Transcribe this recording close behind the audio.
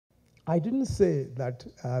I didn't say that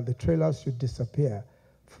the trailers should disappear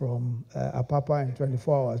from Apapa in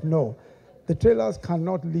 24 hours. No, the trailers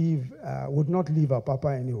cannot leave, would not leave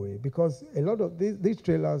Apapa anyway, because a lot of these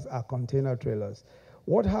trailers are container trailers.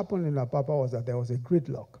 What happened in Apapa was that there was a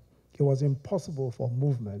gridlock. It was impossible for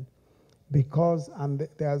movement because, and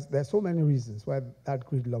there's so many reasons why that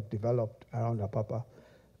gridlock developed around Apapa.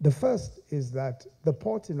 The first is that the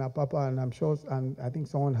port in Apapa, and I'm sure, and I think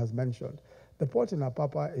someone has mentioned, the port in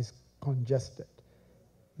Apapa is congested.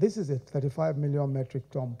 This is a 35 million metric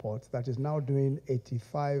ton port that is now doing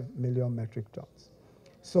 85 million metric tons.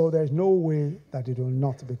 So there's no way that it will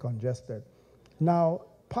not be congested. Now,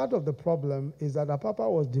 part of the problem is that Apapa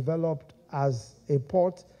was developed as a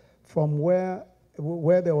port from where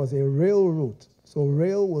there was a rail route. So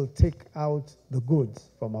rail will take out the goods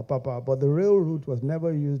from Apapa, but the rail route was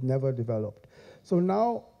never used, never developed. So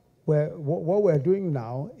now, what we're doing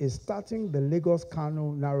now is starting the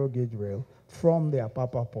Lagos-Kano narrow gauge rail from the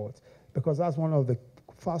Apapa port, because that's one of the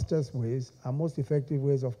fastest ways and most effective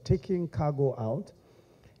ways of taking cargo out.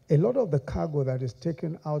 A lot of the cargo that is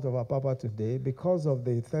taken out of Apapa today, because of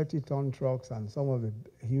the 30-ton trucks and some of the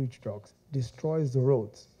huge trucks, destroys the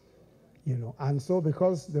roads. And so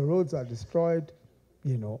because the roads are destroyed,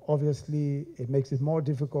 obviously it makes it more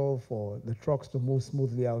difficult for the trucks to move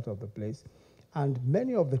smoothly out of the place. And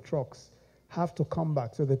many of the trucks have to come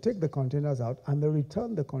back. So they take the containers out and they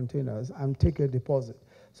return the containers and take a deposit.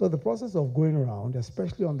 So the process of going around,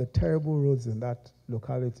 especially on the terrible roads in that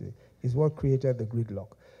locality, is what created the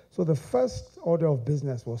gridlock. So the first order of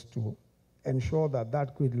business was to ensure that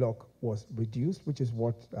that gridlock was reduced, which is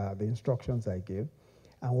what the instructions I gave,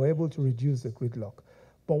 and we're able to reduce the gridlock.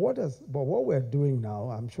 But what we're doing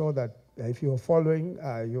now, I'm sure that if you're following,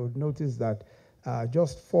 you'll notice that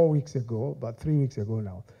just 4 weeks ago, about 3 weeks ago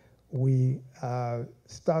now, we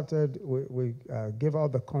gave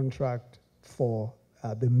out the contract for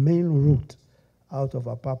the main route out of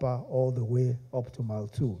Apapa all the way up to Mile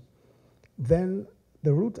 2. Then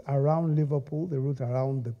the route around Liverpool, the route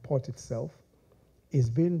around the port itself, is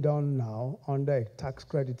being done now under a tax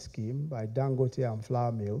credit scheme by Dangote and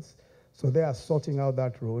Flour Mills. So they are sorting out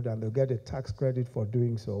that road and they'll get a tax credit for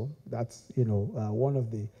doing so. That's one of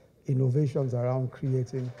the innovations around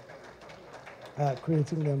creating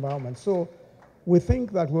the environment. So we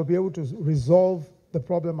think that we'll be able to resolve the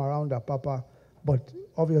problem around Apapa, but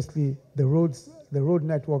obviously the road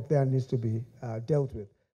network there needs to be dealt with.